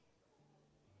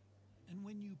And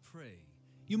when you pray,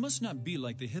 you must not be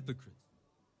like the hypocrites.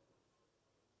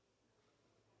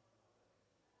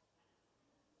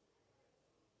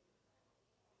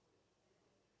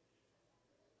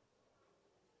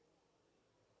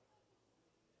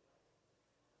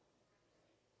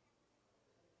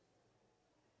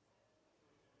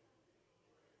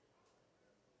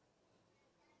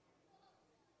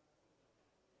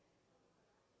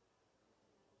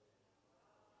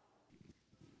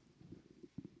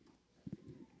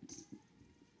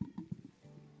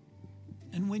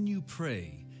 And when you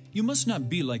pray, you must not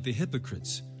be like the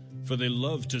hypocrites, for they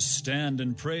love to stand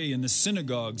and pray in the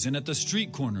synagogues and at the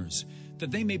street corners,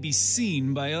 that they may be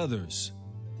seen by others.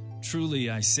 Truly,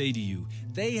 I say to you,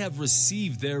 they have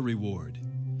received their reward.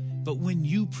 But when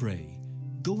you pray,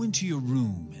 go into your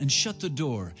room and shut the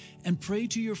door and pray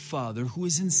to your Father who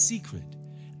is in secret,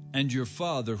 and your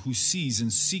Father who sees in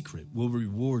secret will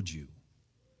reward you.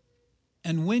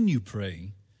 And when you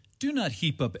pray, do not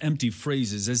heap up empty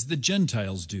phrases as the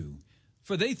Gentiles do,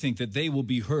 for they think that they will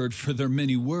be heard for their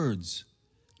many words.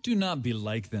 Do not be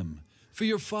like them, for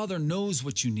your Father knows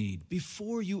what you need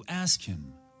before you ask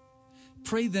Him.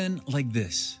 Pray then like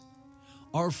this: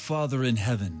 Our Father in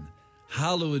heaven,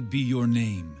 hallowed be your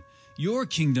name. Your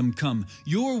kingdom come,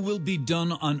 your will be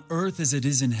done on earth as it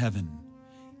is in heaven.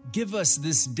 Give us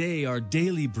this day our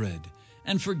daily bread,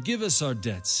 and forgive us our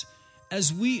debts,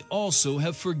 as we also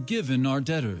have forgiven our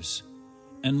debtors.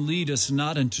 And lead us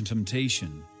not into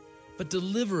temptation, but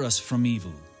deliver us from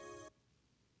evil.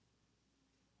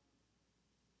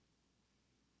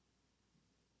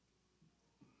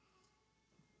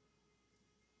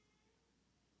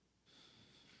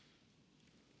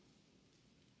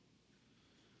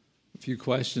 A few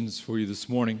questions for you this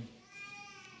morning.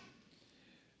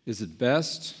 Is it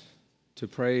best to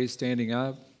pray standing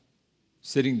up,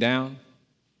 sitting down,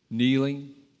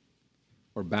 kneeling,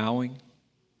 or bowing?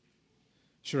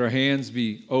 Should our hands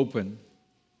be open,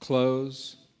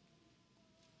 closed,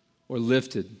 or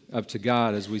lifted up to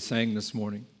God as we sang this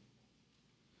morning?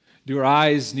 Do our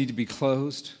eyes need to be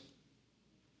closed?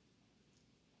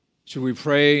 Should we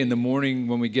pray in the morning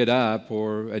when we get up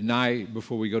or at night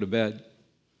before we go to bed?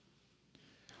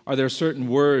 Are there certain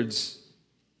words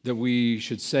that we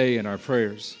should say in our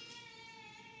prayers?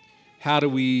 How do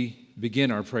we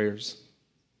begin our prayers?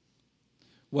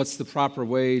 What's the proper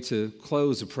way to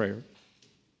close a prayer?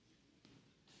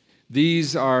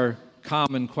 These are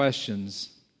common questions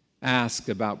asked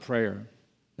about prayer,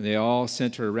 and they all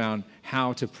center around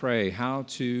how to pray, how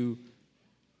to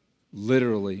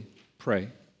literally pray.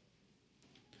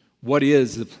 What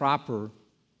is the proper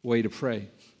way to pray?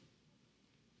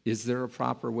 Is there a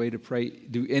proper way to pray?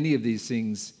 Do any of these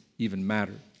things even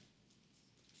matter?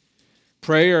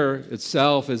 Prayer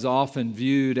itself is often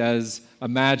viewed as a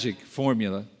magic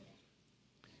formula.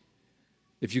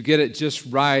 If you get it just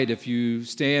right, if you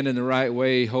stand in the right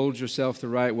way, hold yourself the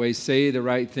right way, say the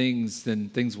right things, then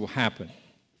things will happen.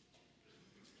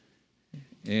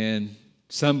 And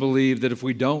some believe that if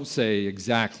we don't say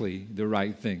exactly the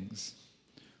right things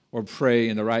or pray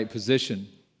in the right position,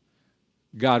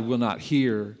 God will not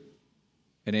hear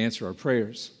and answer our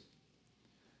prayers.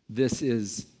 This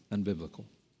is unbiblical.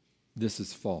 This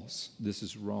is false. This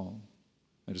is wrong.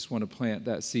 I just want to plant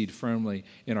that seed firmly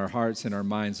in our hearts and our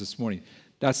minds this morning.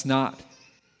 That's not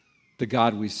the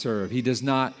God we serve. He does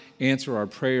not answer our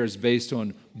prayers based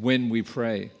on when we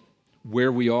pray,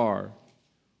 where we are,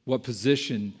 what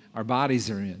position our bodies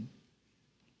are in,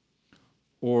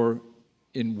 or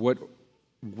in what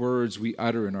words we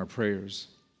utter in our prayers.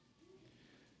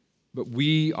 But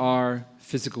we are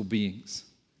physical beings.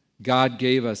 God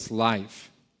gave us life.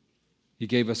 He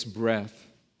gave us breath.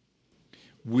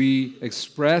 We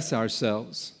express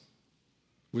ourselves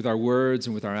with our words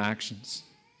and with our actions.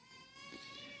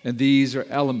 And these are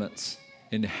elements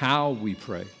in how we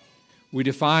pray. We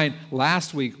defined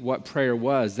last week what prayer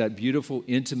was, that beautiful,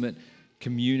 intimate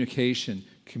communication,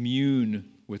 commune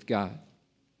with God.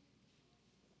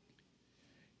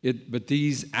 But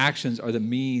these actions are the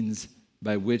means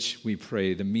by which we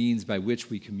pray, the means by which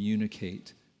we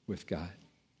communicate with God.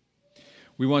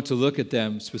 We want to look at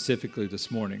them specifically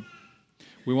this morning.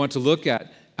 We want to look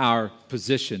at our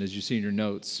position, as you see in your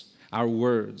notes, our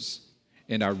words,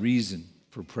 and our reason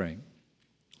for praying.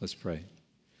 Let's pray.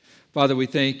 Father, we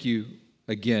thank you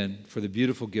again for the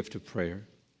beautiful gift of prayer,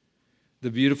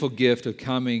 the beautiful gift of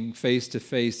coming face to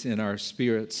face in our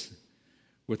spirits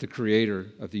with the Creator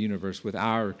of the universe, with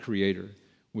our Creator,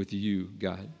 with you,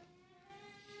 God.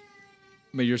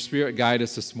 May your Spirit guide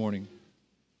us this morning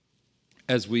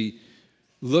as we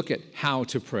look at how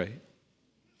to pray,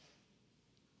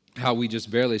 how we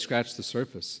just barely scratch the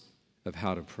surface of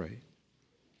how to pray.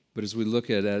 but as we look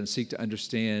at it and seek to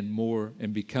understand more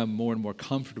and become more and more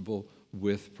comfortable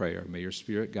with prayer. May your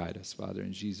Spirit guide us, Father,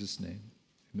 in Jesus' name.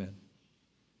 Amen.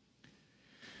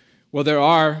 Well, there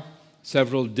are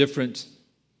several different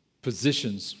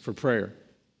positions for prayer.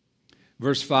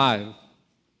 Verse 5,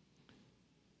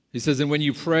 he says, "And when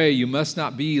you pray, you must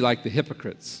not be like the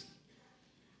hypocrites,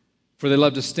 for they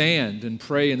love to stand and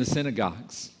pray in the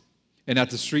synagogues and at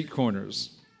the street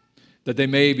corners, that they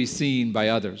may be seen by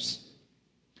others.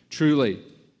 Truly,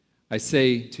 I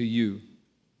say to you,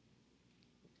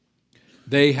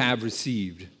 they have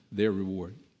received their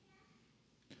reward."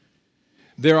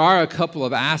 There are a couple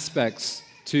of aspects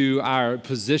to our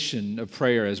position of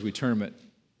prayer, as we term it.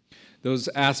 Those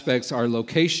aspects are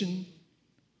location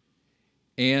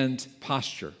and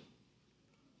posture.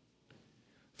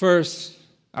 First,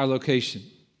 our location,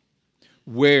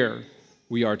 where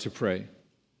we are to pray.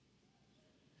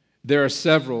 There are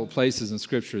several places in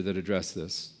Scripture that address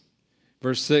this.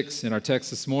 Verse 6 in our text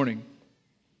this morning,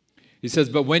 he says,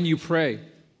 "But when you pray,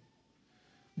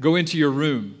 go into your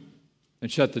room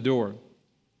and shut the door,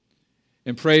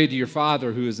 and pray to your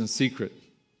Father who is in secret."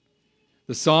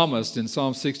 The psalmist in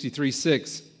Psalm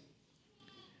 63:6,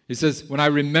 he says, "When I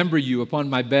remember you upon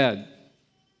my bed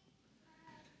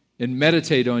and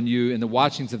meditate on you in the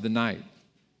watchings of the night."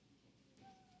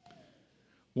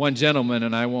 One gentleman,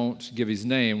 and I won't give his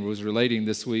name, was relating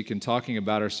this week and talking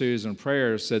about our series on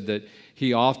prayer, said that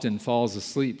he often falls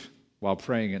asleep while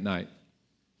praying at night.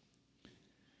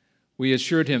 We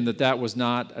assured him that that was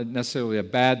not necessarily a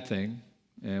bad thing,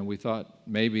 and we thought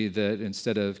maybe that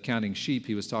instead of counting sheep,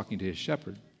 he was talking to his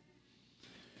shepherd.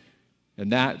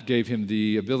 And that gave him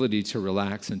the ability to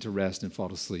relax and to rest and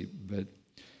fall asleep. But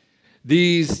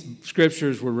these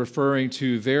scriptures were referring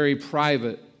to very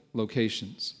private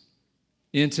locations,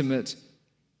 intimate,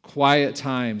 quiet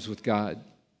times with God.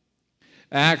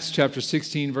 Acts chapter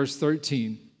 16, verse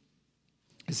 13,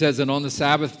 it says, "And on the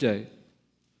Sabbath day,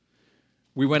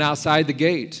 we went outside the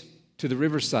gate to the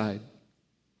riverside,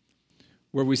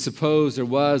 where we supposed there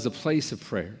was a place of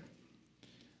prayer.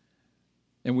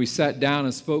 And we sat down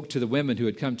and spoke to the women who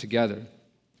had come together."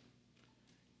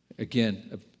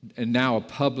 Again, and now a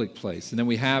public place. And then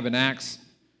we have in Acts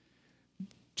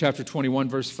chapter 21,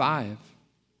 verse 5,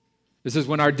 it says,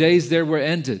 "When our days there were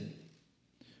ended,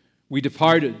 we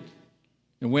departed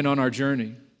and went on our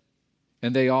journey,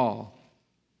 and they all,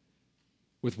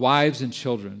 with wives and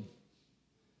children,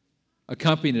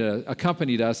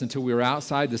 accompanied us until we were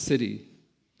outside the city,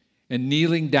 and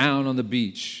kneeling down on the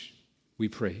beach, we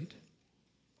prayed."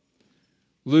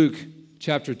 Luke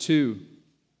chapter 2,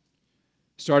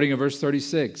 starting in verse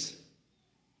 36,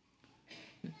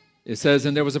 it says,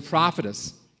 "And there was a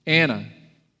prophetess, Anna."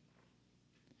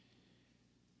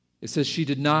 It says, "She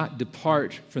did not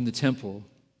depart from the temple,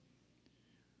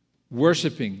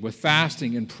 worshiping with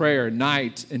fasting and prayer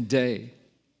night and day."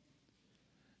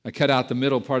 I cut out the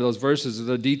middle part of those verses of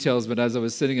the details, but as I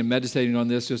was sitting and meditating on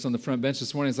this just on the front bench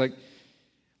this morning, it's like,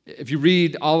 if you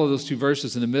read all of those two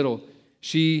verses in the middle,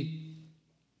 she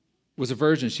was a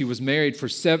virgin. She was married for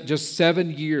just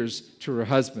 7 years to her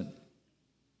husband.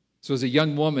 So as a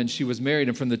young woman, she was married,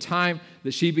 and from the time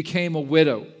that she became a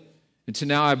widow until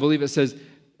now, I believe it says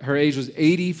her age was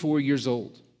 84 years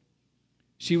old.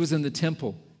 She was in the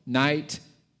temple night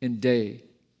and day,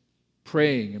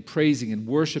 praying and praising and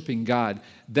worshiping God.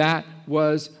 That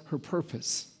was her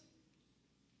purpose.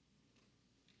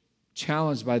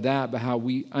 Challenged by that, by how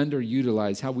we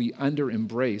underutilize, how we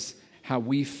under-embrace, how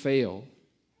we fail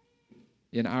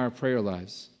in our prayer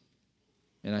lives.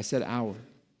 And I said our.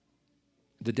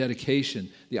 The dedication,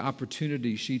 the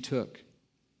opportunity she took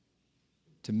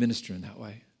to minister in that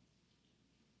way.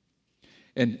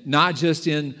 And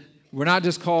we're not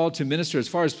just called to minister as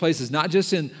far as places, not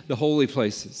just in the holy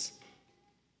places,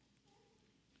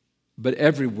 but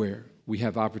everywhere we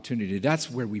have opportunity. That's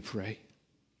where we pray.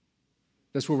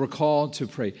 That's where we're called to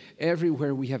pray.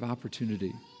 Everywhere we have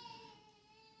opportunity.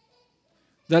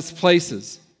 That's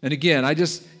places. And again, I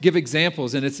just give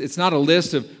examples, and it's not a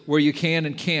list of where you can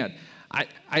and can't.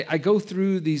 I go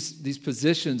through these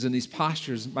positions and these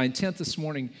postures. My intent this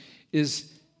morning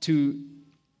is to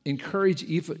encourage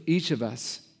each of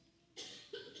us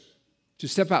to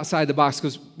step outside the box,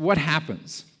 because what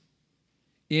happens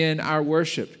in our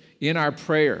worship, in our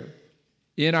prayer,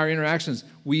 in our interactions,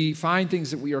 we find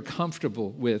things that we are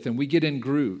comfortable with, and we get in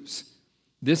grooves.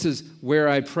 This is where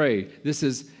I pray. This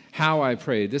is how I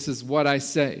pray. This is what I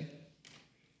say.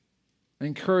 I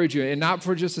encourage you, and not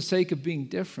for just the sake of being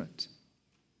different,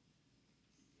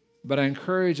 but I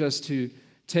encourage us to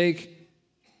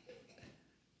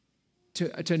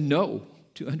know,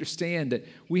 to understand that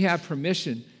we have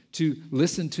permission to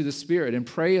listen to the Spirit and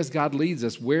pray as God leads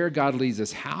us, where God leads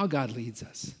us, how God leads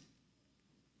us.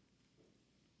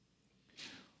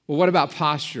 Well, what about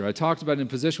posture? I talked about in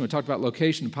position. We talked about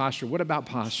location and posture. What about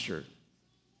posture?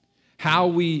 How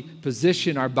we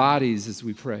position our bodies as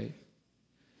we pray.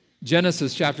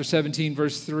 Genesis chapter 17,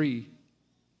 verse 3.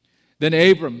 Then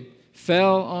Abram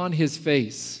fell on his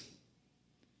face.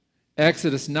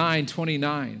 Exodus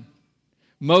 9:29.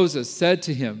 Moses said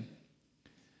to him,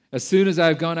 as soon as I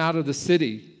have gone out of the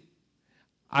city,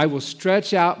 I will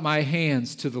stretch out my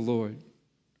hands to the Lord.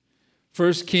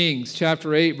 1 Kings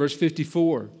chapter 8, verse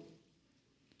 54.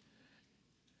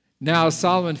 Now as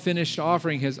Solomon finished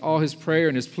offering all his prayer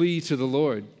and his plea to the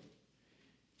Lord,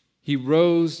 he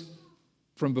rose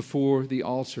from before the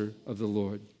altar of the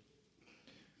Lord,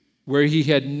 where he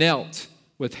had knelt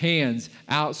with hands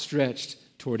outstretched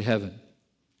toward heaven.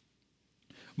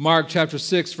 Mark chapter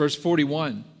 6, verse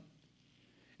 41.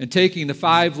 And taking the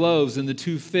 5 loaves and the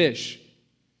 2 fish,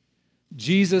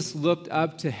 Jesus looked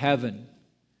up to heaven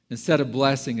and said a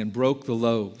blessing and broke the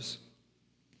loaves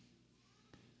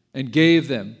and gave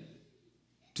them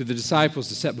to the disciples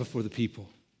to set before the people.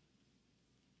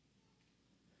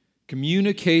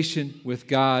 Communication with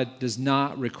God does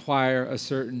not require a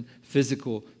certain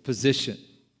physical position.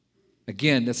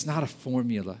 Again, that's not a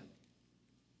formula.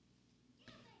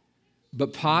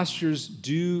 But postures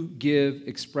do give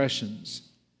expressions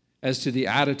as to the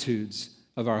attitudes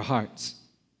of our hearts.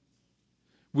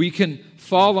 We can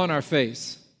fall on our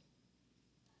face.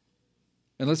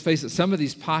 And let's face it, some of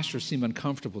these postures seem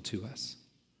uncomfortable to us.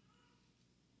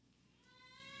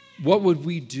 What would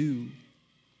we do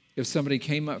if somebody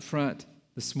came up front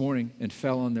this morning and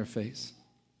fell on their face?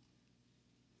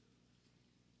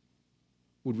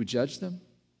 Would we judge them?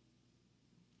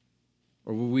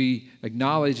 Or will we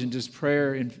acknowledge and just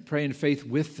pray in faith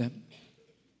with them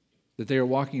that they are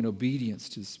walking in obedience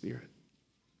to the Spirit?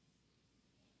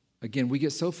 Again, we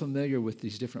get so familiar with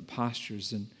these different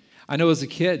postures. And I know as a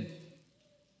kid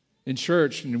in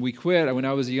church, and we quit when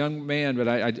I was a young man, but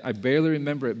I barely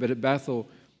remember it, but at Bethel,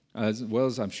 as well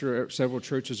as I'm sure several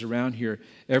churches around here,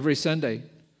 every Sunday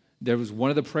there was one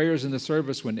of the prayers in the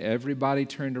service when everybody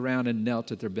turned around and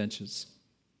knelt at their benches.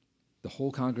 The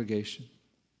whole congregation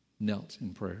knelt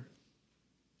in prayer.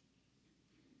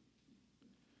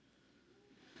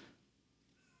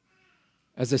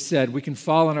 As I said, we can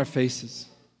fall on our faces.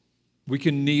 We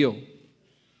can kneel,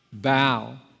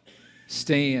 bow,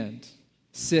 stand,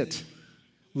 sit,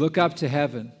 look up to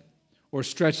heaven, or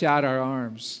stretch out our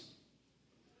arms.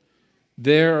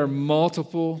 There are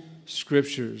multiple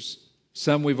scriptures,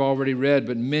 some we've already read,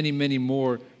 but many, many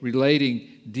more relating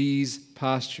these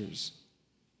postures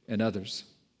and others.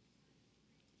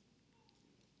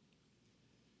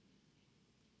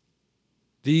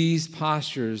 These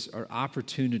postures are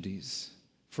opportunities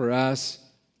for us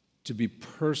to be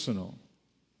personal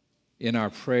in our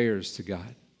prayers to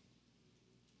God.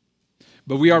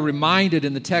 But we are reminded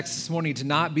in the text this morning to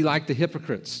not be like the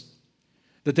hypocrites,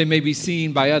 that they may be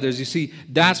seen by others. You see,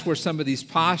 that's where some of these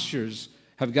postures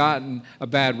have gotten a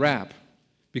bad rap,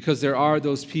 because there are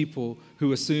those people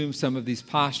who assume some of these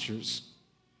postures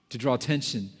to draw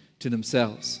attention to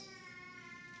themselves.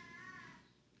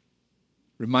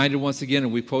 Reminded once again,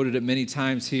 and we quoted it many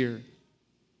times here,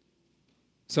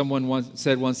 someone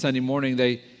said one Sunday morning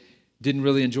they didn't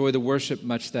really enjoy the worship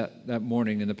much that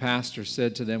morning, and the pastor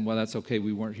said to them, well, that's okay,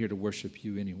 we weren't here to worship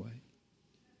you anyway.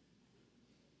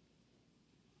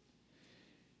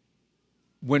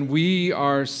 When we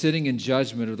are sitting in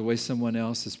judgment of the way someone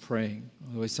else is praying,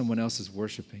 or the way someone else is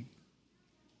worshiping,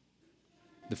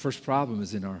 the first problem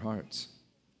is in our hearts.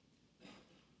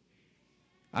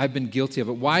 I've been guilty of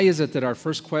it. Why is it that our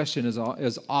first question is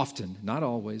often, not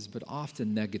always, but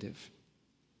often negative?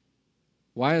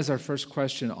 Why is our first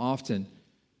question often,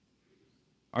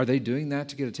 are they doing that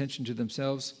to get attention to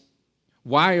themselves?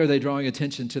 Why are they drawing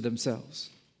attention to themselves?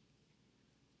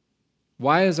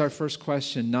 Why is our first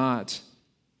question not,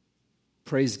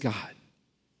 praise God?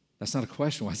 That's not a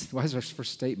question. Why is our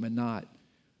first statement not,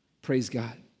 praise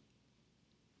God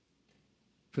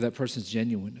for that person's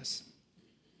genuineness?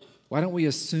 Why don't we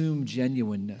assume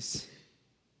genuineness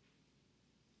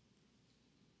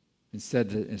instead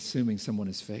of assuming someone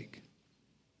is fake?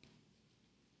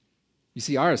 You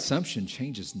see, our assumption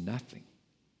changes nothing.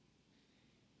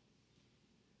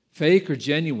 Fake or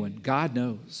genuine, God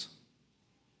knows.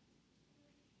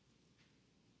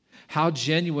 How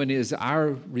genuine is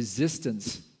our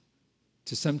resistance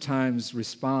to sometimes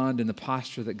respond in the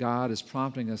posture that God is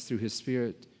prompting us through His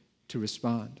Spirit to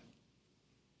respond?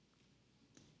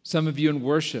 Some of you in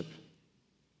worship,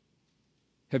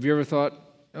 have you ever thought,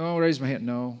 Oh, raise my hand.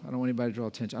 No, I don't want anybody to draw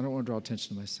attention. I don't want to draw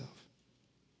attention to myself.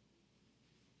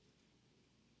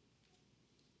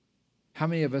 How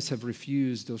many of us have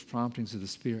refused those promptings of the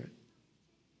Spirit?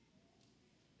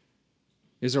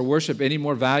 Is our worship any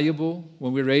more valuable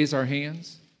when we raise our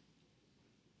hands?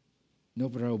 No,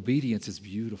 but our obedience is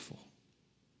beautiful.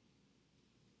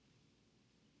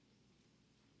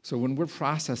 So when we're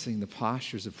processing the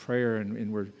postures of prayer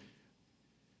and we're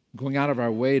going out of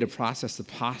our way to process the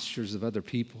postures of other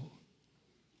people,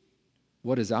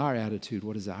 what is our attitude?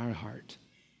 What is our heart?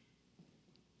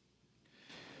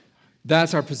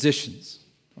 That's our positions,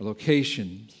 our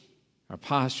location, our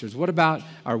postures. What about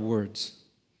our words?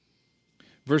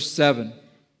 Verse 7,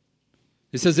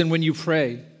 it says, "And when you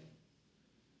pray,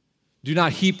 do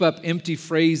not heap up empty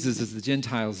phrases as the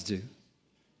Gentiles do."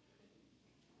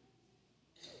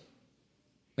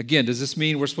 Again, does this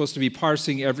mean we're supposed to be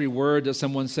parsing every word that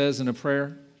someone says in a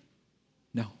prayer?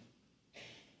 No.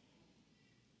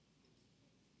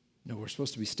 No, we're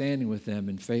supposed to be standing with them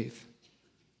in faith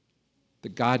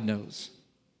that God knows.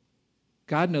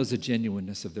 God knows the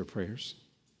genuineness of their prayers.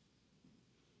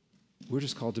 We're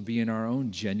just called to be in our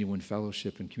own genuine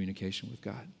fellowship and communication with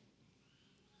God.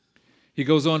 He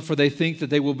goes on, "For they think that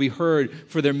they will be heard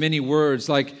for their many words."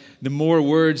 Like the more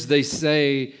words they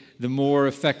say, the more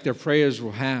effect their prayers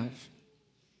will have.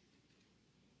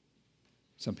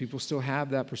 Some people still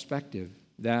have that perspective,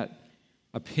 that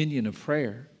opinion of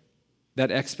prayer,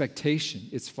 that expectation.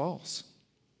 It's false.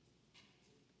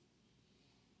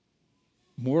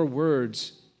 More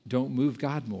words don't move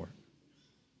God more.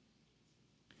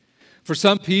 For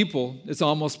some people, it's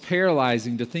almost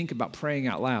paralyzing to think about praying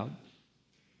out loud.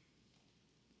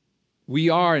 We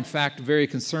are, in fact, very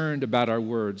concerned about our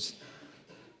words.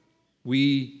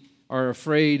 We are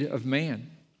afraid of man.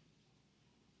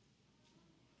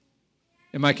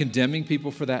 Am I condemning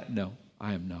people for that? No,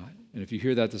 I am not. And if you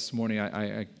hear that this morning,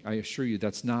 I assure you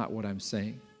that's not what I'm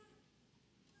saying.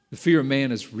 The fear of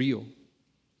man is real.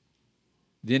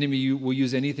 The enemy will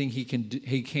use anything he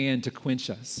can to quench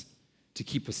us, to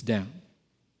keep us down.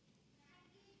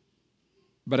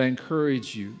 But I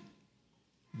encourage you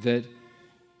that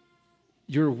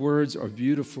your words are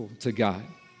beautiful to God.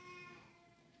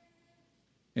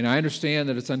 And I understand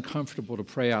that it's uncomfortable to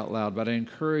pray out loud, but I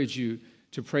encourage you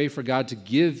to pray for God to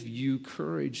give you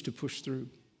courage to push through.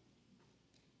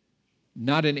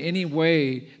 Not in any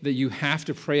way that you have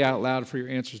to pray out loud for your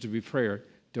answers to be prayer.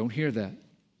 Don't hear that.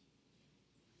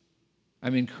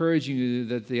 I'm encouraging you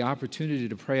that the opportunity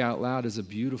to pray out loud is a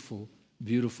beautiful,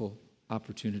 beautiful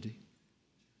opportunity.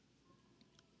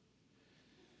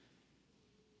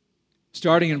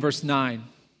 Starting in verse 9,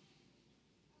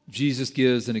 Jesus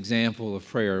gives an example of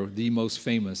prayer, the most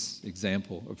famous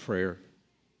example of prayer.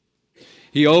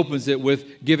 He opens it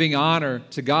with giving honor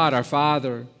to God, our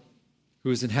Father, who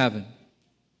is in heaven.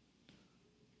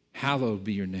 Hallowed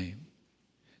be your name.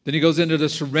 Then he goes into the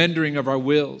surrendering of our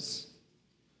wills,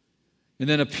 and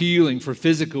then appealing for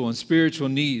physical and spiritual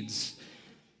needs.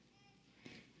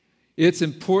 It's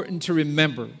important to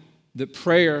remember that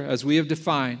prayer, as we have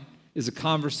defined, is a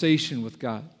conversation with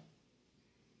God.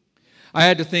 I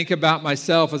had to think about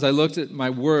myself as I looked at my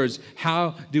words.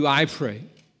 How do I pray?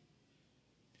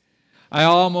 I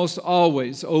almost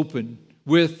always open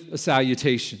with a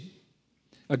salutation,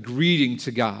 a greeting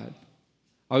to God.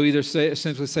 I'll either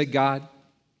simply say God,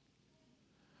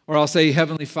 or I'll say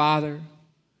Heavenly Father,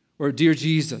 or Dear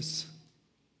Jesus.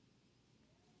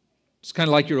 It's kind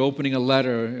of like you're opening a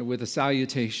letter with a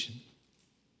salutation.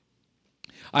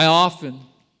 I often,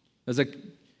 as I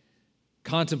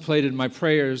contemplated my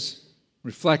prayers,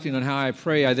 reflecting on how I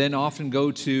pray, I then often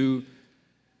go to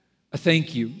a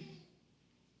thank you.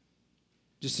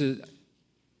 Just an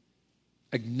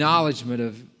acknowledgement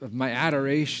of my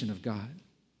adoration of God.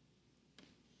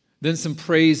 Then some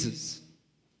praises.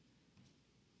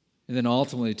 And then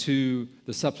ultimately to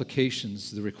the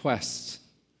supplications, the requests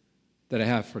that I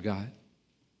have for God.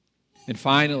 And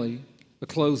finally, a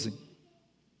closing.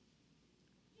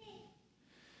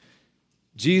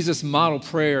 Jesus' model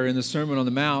prayer in the Sermon on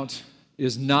the Mount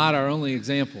is not our only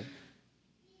example.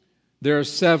 There are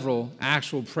several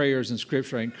actual prayers in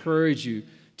Scripture. I encourage you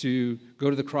to go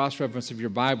to the cross-reference of your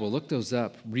Bible. Look those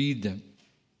up. Read them.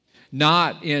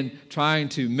 Not in trying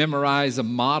to memorize a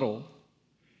model,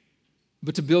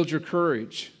 but to build your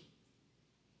courage.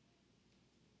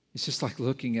 It's just like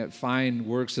looking at fine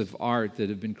works of art that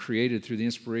have been created through the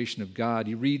inspiration of God.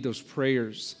 You read those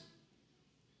prayers,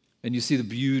 and you see the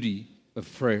beauty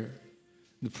of prayer.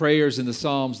 The prayers in the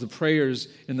Psalms, the prayers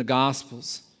in the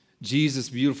Gospels, Jesus'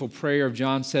 beautiful prayer of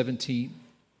John 17.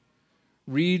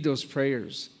 Read those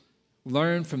prayers.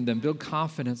 Learn from them. Build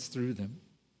confidence through them.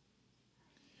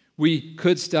 We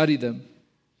could study them,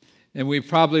 and we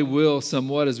probably will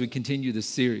somewhat as we continue this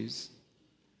series.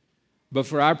 But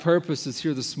for our purposes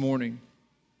here this morning,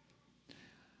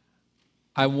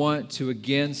 I want to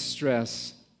again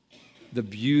stress the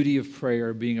beauty of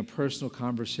prayer being a personal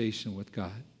conversation with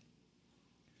God.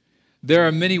 There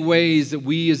are many ways that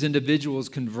we as individuals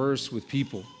converse with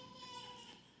people.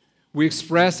 We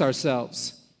express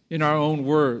ourselves in our own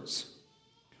words.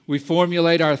 We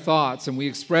formulate our thoughts and we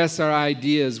express our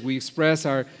ideas. We express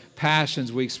our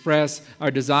passions. We express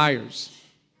our desires.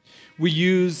 We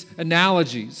use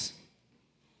analogies,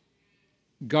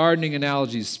 gardening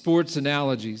analogies, sports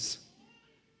analogies,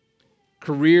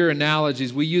 career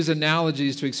analogies. We use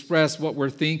analogies to express what we're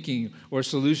thinking or a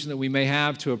solution that we may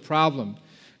have to a problem,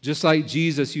 just like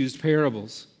Jesus used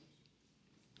parables.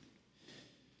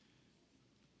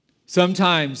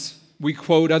 Sometimes we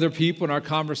quote other people in our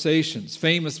conversations,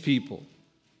 famous people,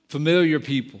 familiar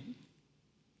people.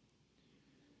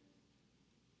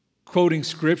 Quoting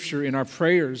Scripture in our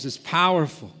prayers is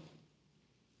powerful.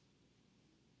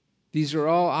 These are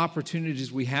all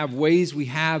opportunities we have, ways we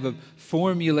have of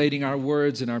formulating our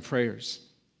words in our prayers.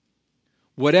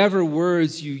 Whatever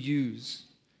words you use,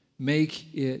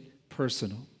 make it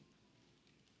personal.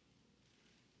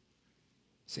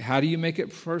 So how do you make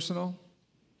it personal?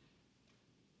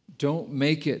 Don't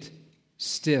make it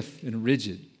stiff and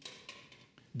rigid.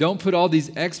 Don't put all these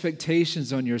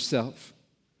expectations on yourself.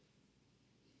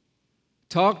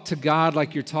 Talk to God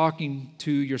like you're talking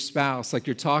to your spouse, like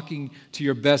you're talking to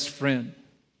your best friend.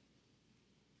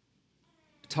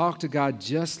 Talk to God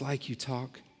just like you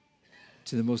talk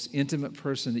to the most intimate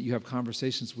person that you have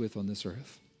conversations with on this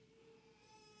earth.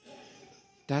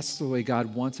 That's the way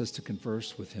God wants us to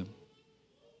converse with Him.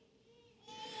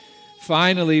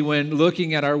 Finally, when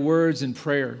looking at our words in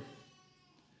prayer,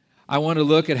 I want to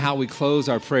look at how we close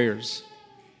our prayers.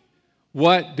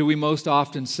 What do we most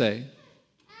often say?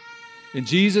 In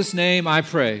Jesus' name I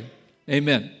pray,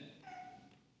 amen.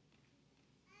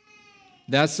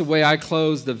 That's the way I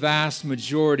close the vast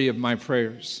majority of my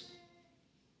prayers.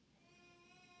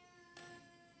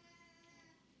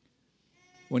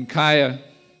 When Kaya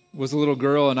was a little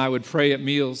girl and I would pray at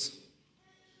meals,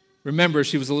 remember,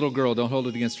 she was a little girl. Don't hold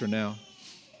it against her now.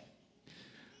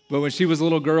 But when she was a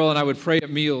little girl and I would pray at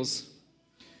meals,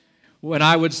 when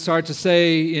I would start to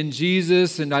say, in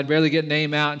Jesus, and I'd barely get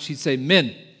name out, and she'd say,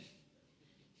 men.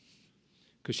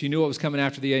 Because she knew what was coming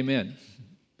after the amen.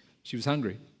 She was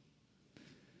hungry.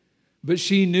 But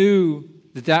she knew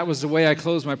that that was the way I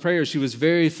closed my prayers. She was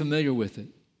very familiar with it.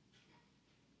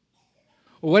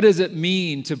 What does it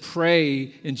mean to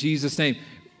pray in Jesus' name?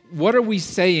 What are we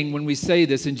saying when we say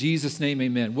this, in Jesus' name,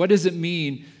 amen? What does it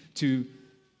mean to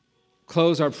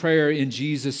close our prayer in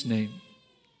Jesus' name?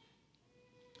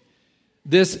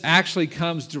 This actually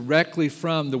comes directly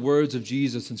from the words of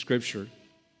Jesus in Scripture.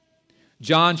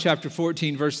 John chapter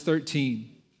 14, verse 13.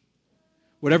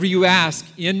 Whatever you ask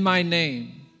in my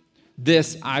name,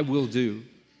 this I will do,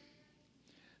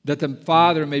 that the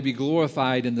Father may be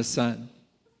glorified in the Son.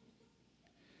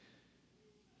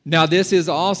 Now, this is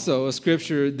also a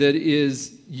scripture that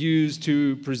is used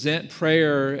to present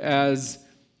prayer as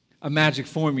a magic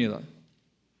formula.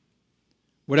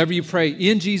 Whatever you pray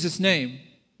in Jesus' name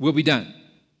will be done.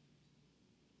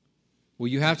 Well,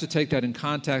 you have to take that in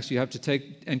context. You have to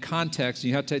take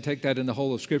that in the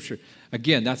whole of Scripture.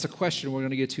 Again, that's a question we're going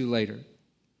to get to later.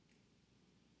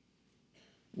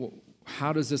 Well,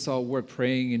 how does this all work?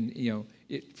 Praying and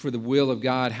for the will of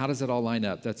God. How does it all line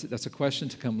up? That's a question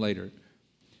to come later.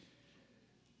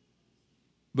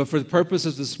 But for the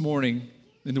purposes of this morning,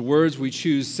 in the words we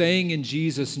choose, saying in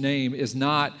Jesus' name is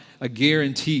not a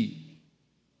guarantee.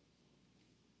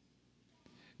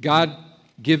 God,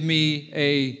 give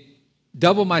me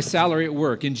double my salary at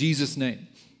work in Jesus' name.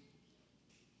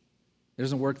 It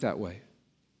doesn't work that way.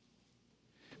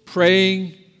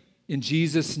 Praying in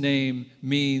Jesus' name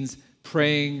means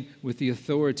praying with the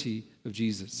authority of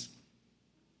Jesus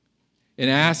and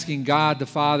asking God the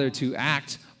Father to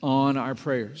act on our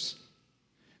prayers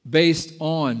based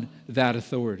on that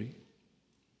authority.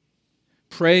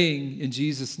 Praying in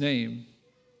Jesus' name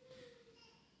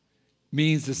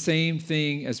means the same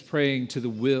thing as praying to the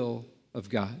will of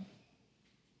God.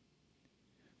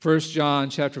 1 John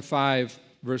chapter 5,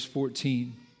 verse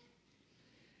 14.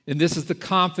 And this is the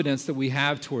confidence that we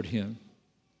have toward Him,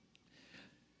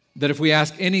 that if we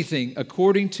ask anything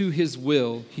according to His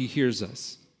will, He hears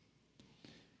us.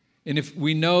 And if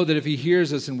we know that if He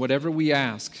hears us in whatever we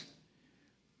ask,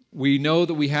 we know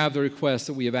that we have the request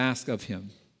that we have asked of Him.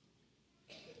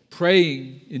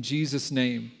 Praying in Jesus'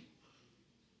 name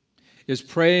is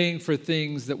praying for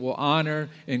things that will honor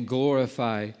and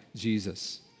glorify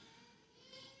Jesus.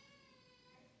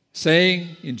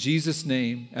 Saying in Jesus'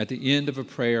 name at the end of a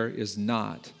prayer is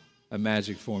not a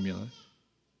magic formula.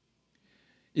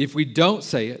 If we don't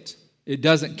say it, it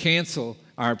doesn't cancel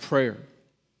our prayer.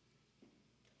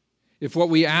 If what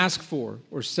we ask for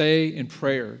or say in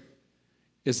prayer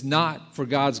is not for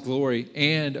God's glory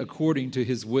and according to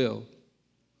His will,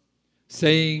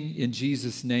 saying in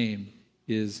Jesus' name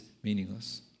is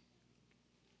meaningless.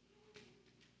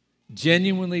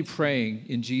 Genuinely praying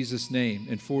in Jesus' name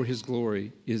and for His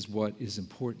glory is what is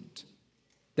important.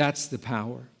 That's the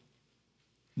power,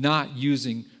 not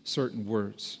using certain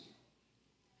words.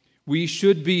 We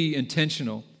should be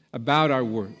intentional about our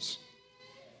words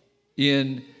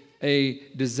in a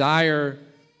desire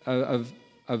of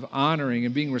honoring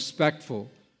and being respectful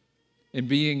and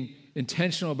being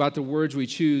intentional about the words we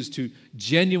choose to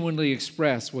genuinely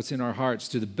express what's in our hearts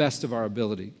to the best of our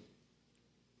ability,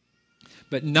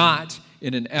 but not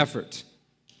in an effort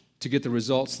to get the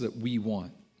results that we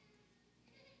want.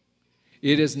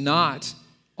 It is not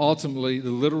ultimately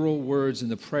the literal words in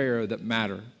the prayer that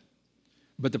matter,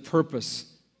 but the purpose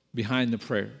behind the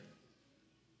prayer.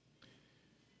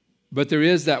 But there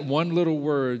is that one little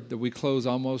word that we close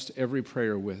almost every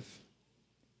prayer with: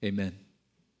 amen.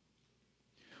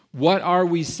 What are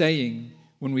we saying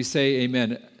when we say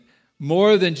amen?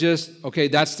 More than just, okay,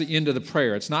 that's the end of the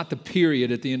prayer. It's not the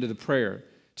period at the end of the prayer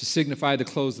to signify the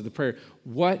close of the prayer.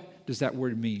 What does that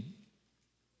word mean?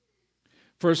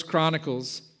 1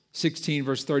 Chronicles 16,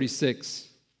 verse 36.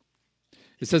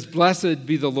 It says, "Blessed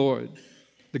be the Lord,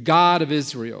 the God of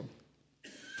Israel,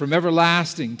 from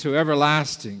everlasting to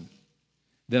everlasting."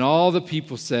 Then all the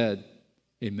people said,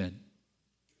 amen,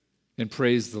 and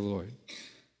praised the Lord.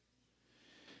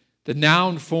 The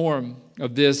noun form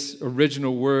of this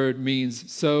original word means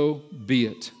so be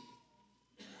it.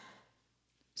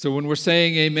 So when we're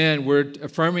saying amen, we're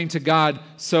affirming to God,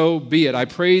 so be it. I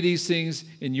pray these things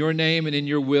in your name and in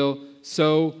your will,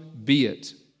 so be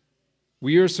it.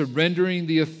 We are surrendering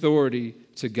the authority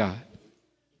to God.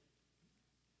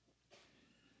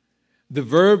 The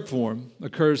verb form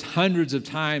occurs hundreds of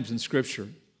times in Scripture.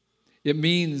 It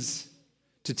means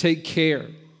to take care,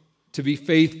 to be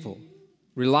faithful,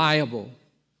 reliable,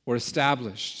 or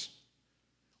established,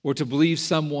 or to believe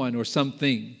someone or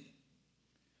something.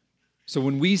 So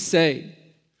when we say,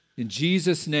 in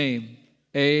Jesus' name,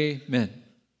 amen,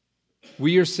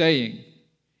 we are saying,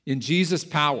 in Jesus'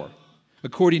 power,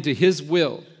 according to His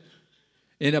will,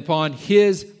 and upon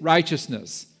His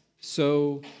righteousness,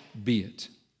 so be it.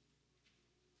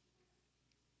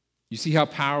 You see how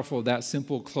powerful that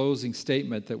simple closing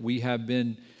statement that we have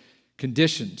been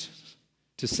conditioned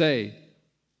to say.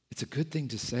 It's a good thing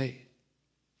to say,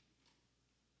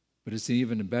 but it's an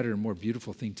even better and more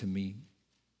beautiful thing to mean.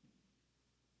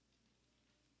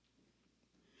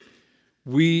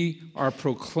 We are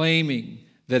proclaiming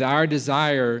that our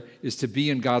desire is to be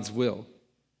in God's will.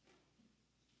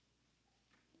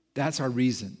 That's our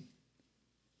reason.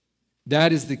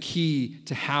 That is the key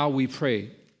to how we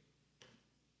pray.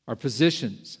 Our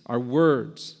positions, our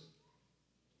words,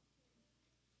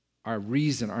 our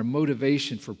reason, our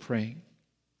motivation for praying.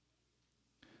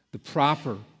 The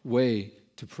proper way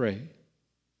to pray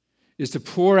is to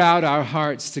pour out our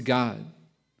hearts to God,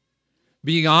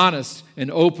 being honest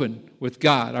and open with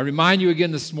God. I remind you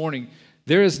again this morning,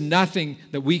 there is nothing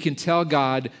that we can tell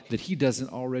God that He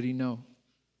doesn't already know.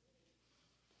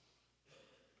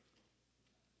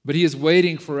 But He is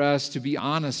waiting for us to be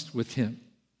honest with Him.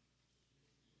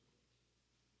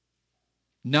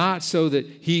 Not so that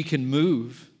He can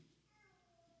move,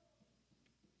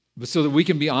 but so that we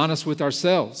can be honest with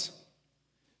ourselves.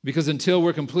 Because until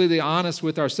we're completely honest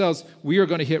with ourselves, we are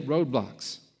going to hit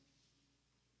roadblocks.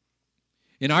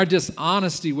 And our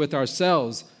dishonesty with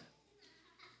ourselves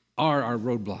are our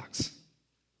roadblocks.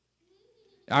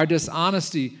 Our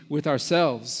dishonesty with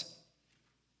ourselves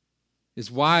is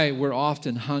why we're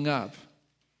often hung up,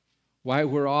 why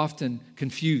we're often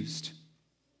confused.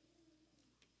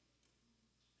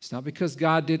 It's not because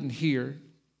God didn't hear.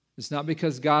 It's not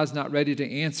because God's not ready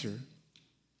to answer.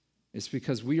 It's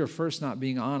because we are first not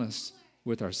being honest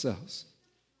with ourselves.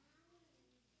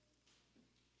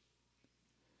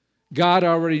 God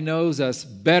already knows us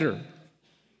better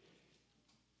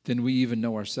than we even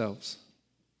know ourselves.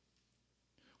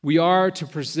 We are to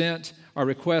present our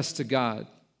requests to God,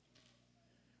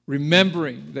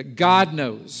 remembering that God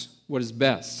knows what is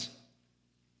best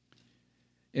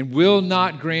and will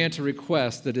not grant a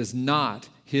request that is not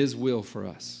His will for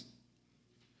us.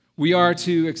 We are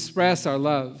to express our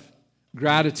love,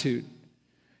 gratitude,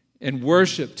 and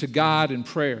worship to God in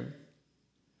prayer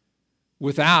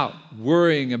without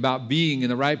worrying about being in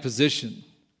the right position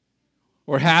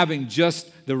or having just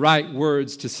the right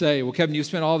words to say. Well, Kevin, you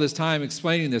spent all this time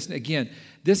explaining this. And again,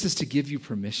 this is to give you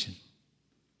permission.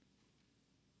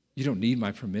 You don't need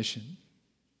my permission.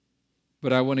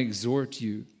 But I want to exhort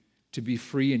you to be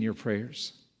free in your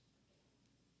prayers.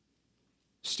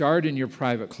 Start in your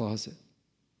private closet.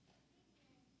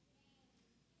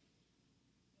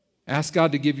 Ask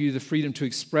God to give you the freedom to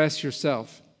express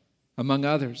yourself among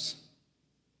others,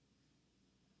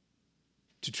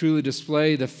 to truly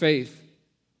display the faith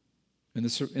and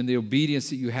the obedience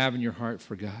that you have in your heart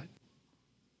for God.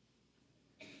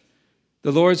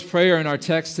 The Lord's Prayer in our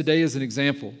text today is an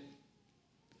example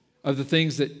of the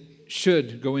things that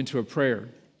should go into a prayer.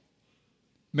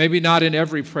 Maybe not in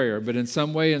every prayer, but in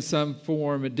some way, in some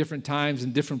form, at different times,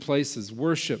 in different places.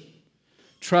 Worship,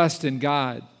 trust in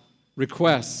God,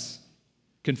 requests,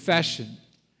 confession,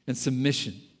 and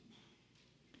submission.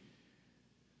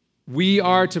 We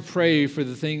are to pray for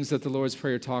the things that the Lord's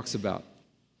Prayer talks about,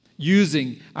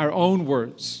 using our own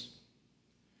words,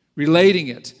 relating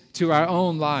it to our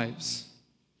own lives.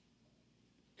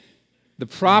 The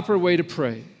proper way to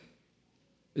pray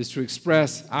is to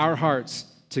express our hearts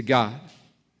to God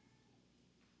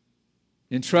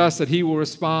and trust that He will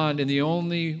respond in the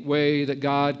only way that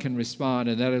God can respond,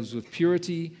 and that is with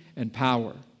purity and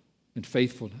power and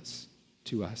faithfulness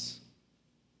to us.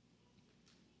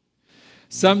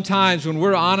 Sometimes when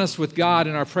we're honest with God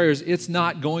in our prayers, it's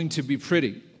not going to be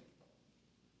pretty.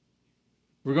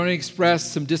 We're going to express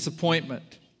some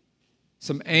disappointment,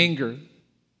 some anger,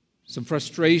 some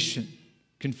frustration,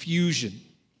 confusion.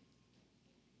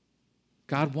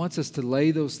 God wants us to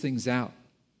lay those things out.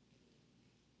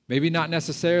 Maybe not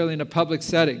necessarily in a public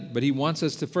setting, but He wants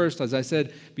us to first, as I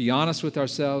said, be honest with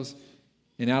ourselves,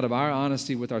 and out of our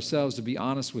honesty with ourselves, to be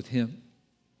honest with Him.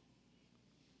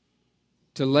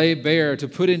 To lay bare, to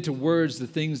put into words the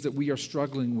things that we are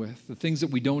struggling with, the things that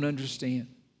we don't understand.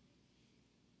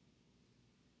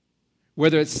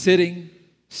 Whether it's sitting,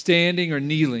 standing, or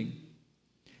kneeling,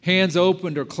 hands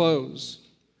opened or closed,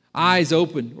 eyes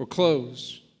open or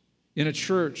closed, in a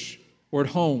church or at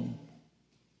home.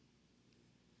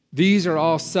 These are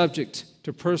all subject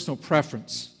to personal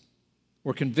preference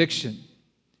or conviction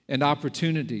and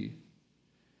opportunity.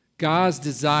 God's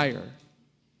desire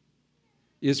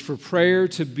is for prayer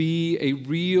to be a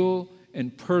real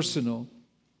and personal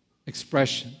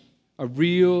expression, a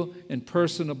real and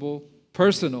personal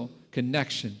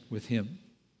connection with Him,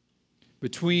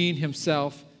 between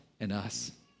Himself and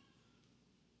us.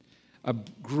 A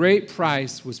great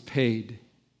price was paid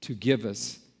to give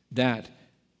us that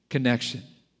connection,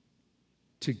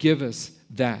 to give us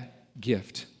that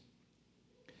gift.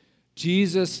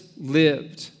 Jesus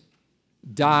lived,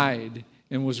 died,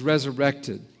 and was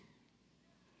resurrected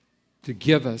to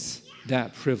give us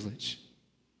that privilege.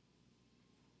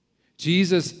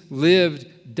 Jesus lived,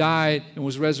 died, and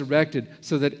was resurrected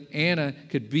so that Anna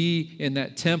could be in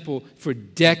that temple for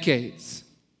decades,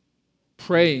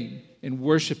 praying and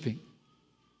worshiping.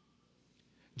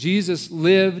 Jesus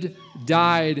lived,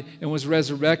 died, and was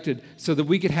resurrected so that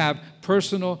we could have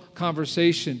personal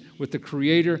conversation with the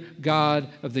Creator God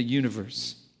of the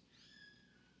universe.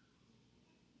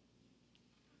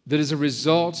 That is a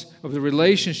result of the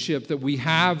relationship that we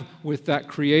have with that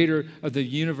Creator of the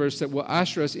universe that will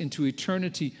usher us into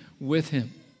eternity with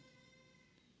Him.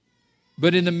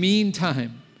 But in the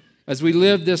meantime, as we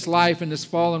live this life in this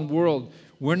fallen world,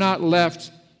 we're not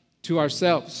left to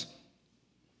ourselves.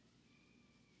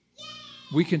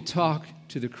 We can talk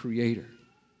to the Creator.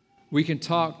 We can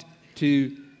talk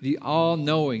to the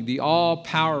all-knowing, the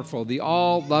all-powerful, the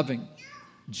all-loving,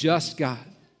 just God.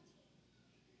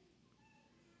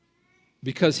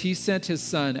 Because He sent His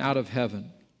Son out of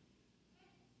heaven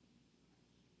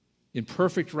in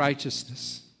perfect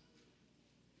righteousness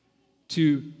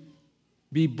to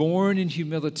be born in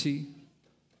humility,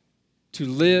 to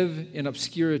live in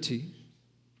obscurity,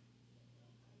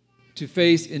 to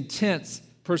face intense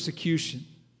persecution,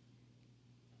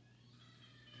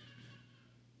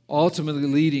 ultimately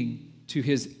leading to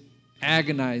His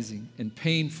agonizing and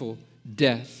painful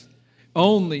death,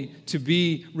 only to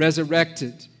be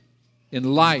resurrected in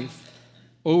life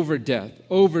over death,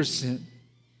 over sin.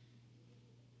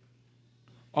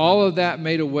 All of that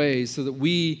made a way so that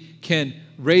we can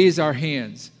raise our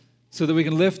hands, so that we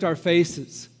can lift our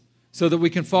faces, so that we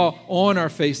can fall on our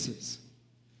faces,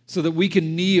 so that we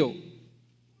can kneel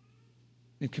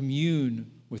and commune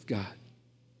with God.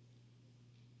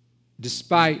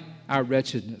 Despite our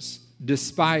wretchedness,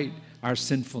 despite our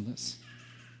sinfulness.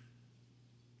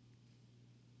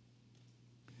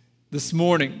 This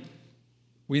morning,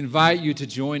 we invite you to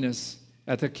join us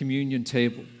at the communion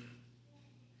table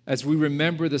as we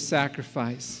remember the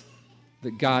sacrifice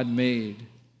that God made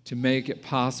to make it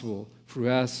possible for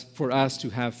us to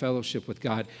have fellowship with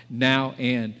God now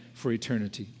and for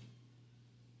eternity.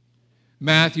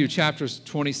 Matthew chapter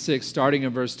 26, starting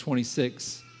in verse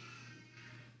 26.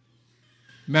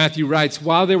 Matthew writes,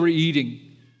 while they were eating,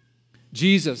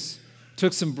 Jesus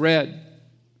took some bread,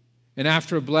 and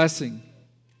after a blessing,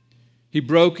 he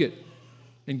broke it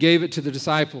and gave it to the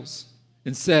disciples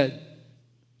and said,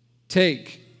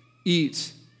 take,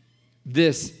 eat,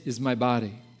 this is my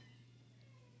body.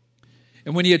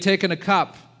 And when he had taken a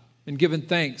cup and given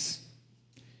thanks,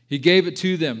 he gave it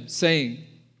to them, saying,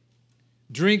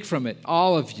 drink from it,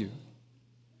 all of you,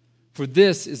 for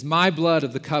this is my blood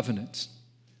of the covenant,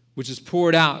 which is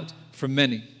poured out for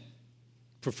many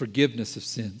for forgiveness of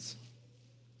sins.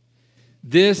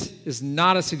 This is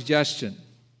not a suggestion.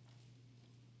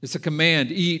 It's a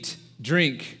command. Eat,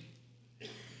 drink.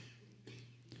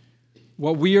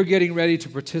 What we are getting ready to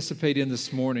participate in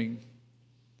this morning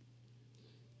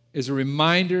is a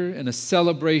reminder and a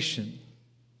celebration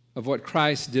of what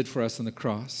Christ did for us on the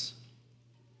cross.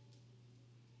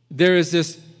 There is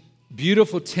this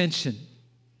beautiful tension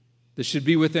that should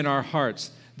be within our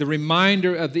hearts. The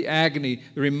reminder of the agony,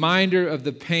 the reminder of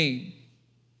the pain,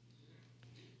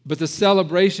 but the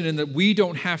celebration in that we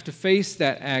don't have to face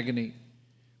that agony.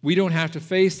 We don't have to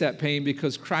face that pain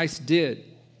because Christ did.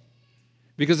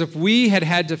 Because if we had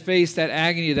had to face that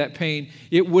agony, that pain,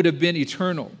 it would have been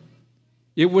eternal.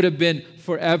 It would have been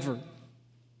forever.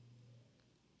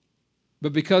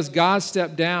 But because God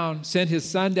stepped down, sent his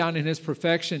Son down in his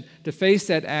perfection to face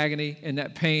that agony and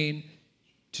that pain,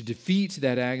 to defeat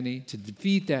that agony, to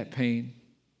defeat that pain,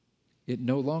 it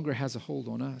no longer has a hold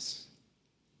on us.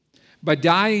 By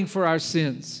dying for our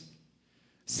sins,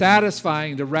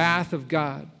 satisfying the wrath of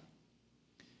God,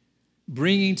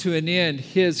 bringing to an end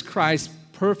his Christ's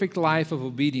perfect life of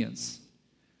obedience,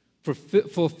 for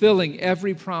fulfilling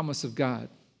every promise of God,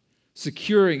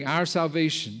 securing our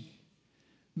salvation,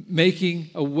 making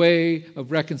a way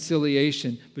of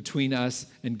reconciliation between us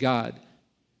and God,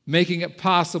 making it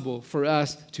possible for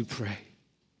us to pray.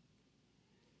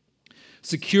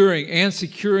 Securing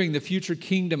the future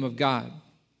kingdom of God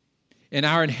and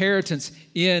our inheritance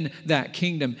in that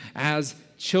kingdom as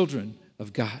children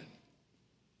of God.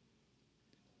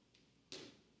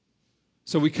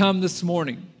 So we come this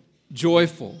morning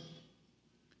joyful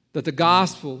that the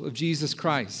gospel of Jesus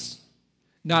Christ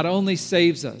not only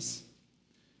saves us,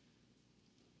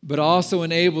 but also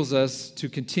enables us to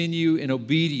continue in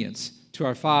obedience to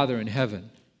our Father in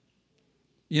heaven.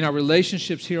 In our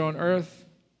relationships here on earth,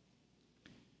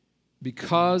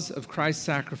 because of Christ's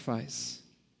sacrifice,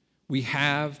 we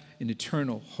have an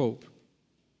eternal hope.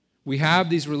 We have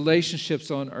these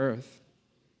relationships on earth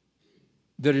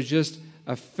that are just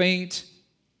a faint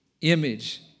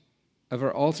image of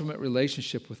our ultimate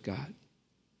relationship with God.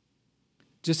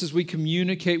 Just as we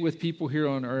communicate with people here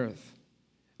on earth,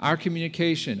 our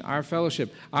communication, our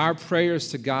fellowship, our prayers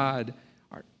to God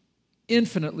are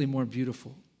infinitely more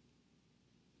beautiful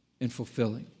and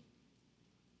fulfilling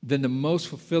than the most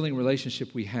fulfilling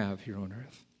relationship we have here on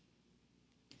earth.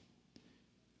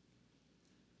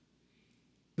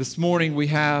 This morning we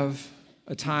have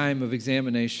a time of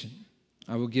examination.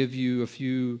 I will give you a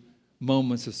few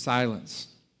moments of silence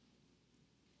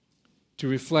to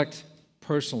reflect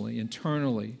personally,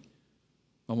 internally,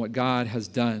 on what God has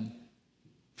done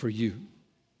for you.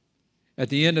 At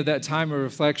the end of that time of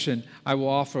reflection, I will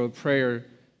offer a prayer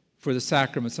for the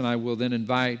sacraments, and I will then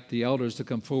invite the elders to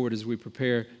come forward as we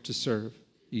prepare to serve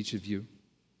each of you.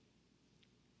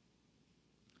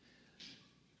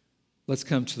 Let's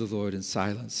come to the Lord in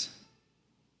silence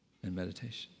and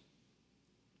meditation.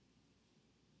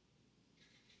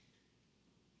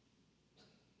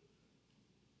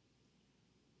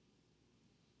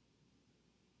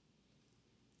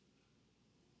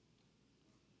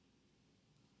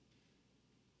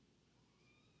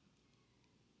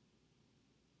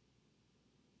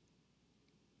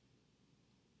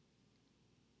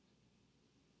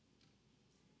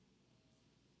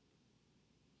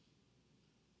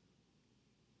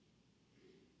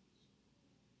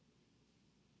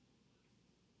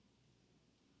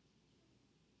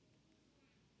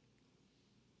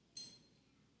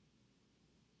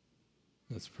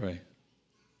 Let's pray.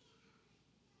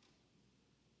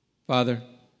 Father,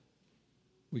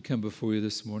 we come before you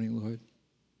this morning, Lord.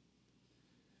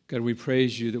 God, we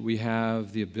praise you that we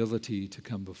have the ability to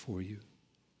come before you.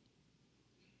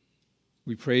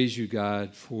 We praise you,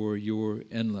 God, for your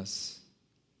endless,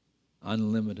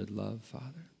 unlimited love,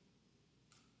 Father.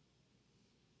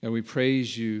 God, we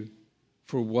praise you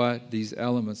for what these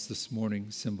elements this morning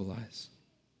symbolize.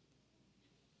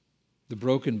 The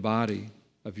broken body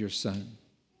of your Son,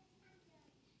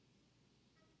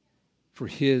 for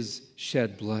his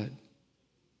shed blood.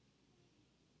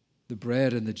 The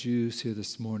bread and the juice here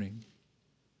this morning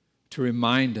to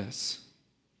remind us,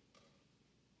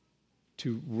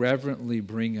 to reverently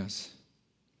bring us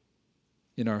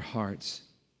in our hearts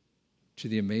to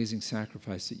the amazing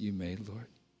sacrifice that you made, Lord.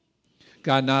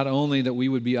 God, not only that we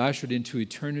would be ushered into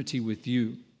eternity with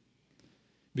you,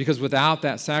 because without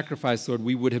that sacrifice, Lord,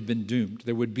 we would have been doomed.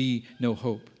 There would be no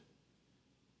hope.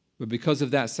 But because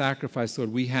of that sacrifice,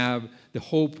 Lord, we have the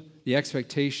hope, the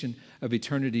expectation of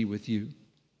eternity with you.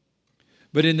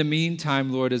 But in the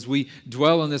meantime, Lord, as we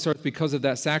dwell on this earth because of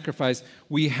that sacrifice,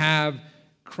 we have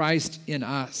Christ in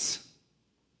us,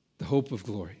 the hope of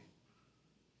glory.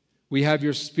 We have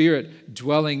your Spirit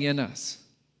dwelling in us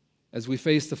as we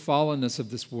face the fallenness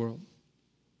of this world.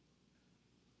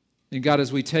 And God,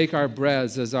 as we take our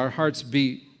breaths, as our hearts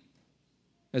beat,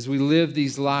 as we live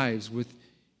these lives with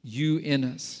you in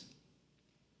us,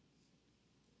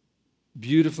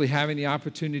 beautifully having the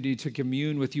opportunity to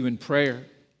commune with you in prayer,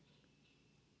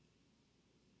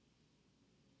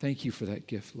 thank you for that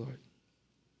gift, Lord.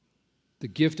 The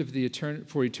gift of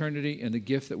for eternity and the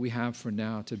gift that we have for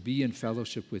now to be in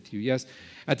fellowship with you. Yes,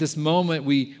 at this moment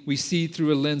we see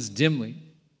through a lens dimly.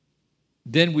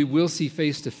 Then we will see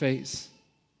face to face.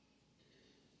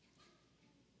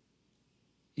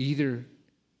 Either,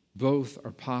 both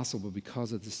are possible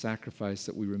because of the sacrifice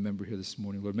that we remember here this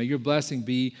morning, Lord. May your blessing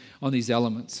be on these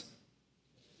elements.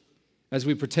 As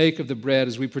we partake of the bread,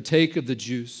 as we partake of the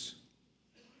juice,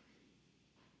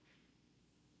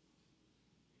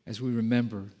 as we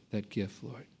remember that gift,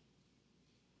 Lord.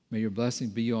 May your blessing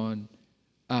be on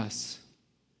us.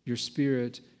 Your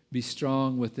Spirit be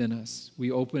strong within us.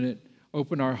 We open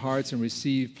our hearts and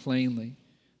receive plainly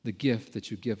the gift that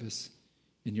you give us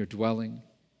in your dwelling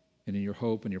and in your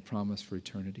hope and your promise for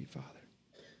eternity, Father.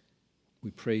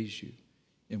 We praise you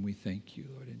and we thank you,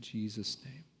 Lord, in Jesus'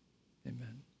 name.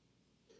 Amen.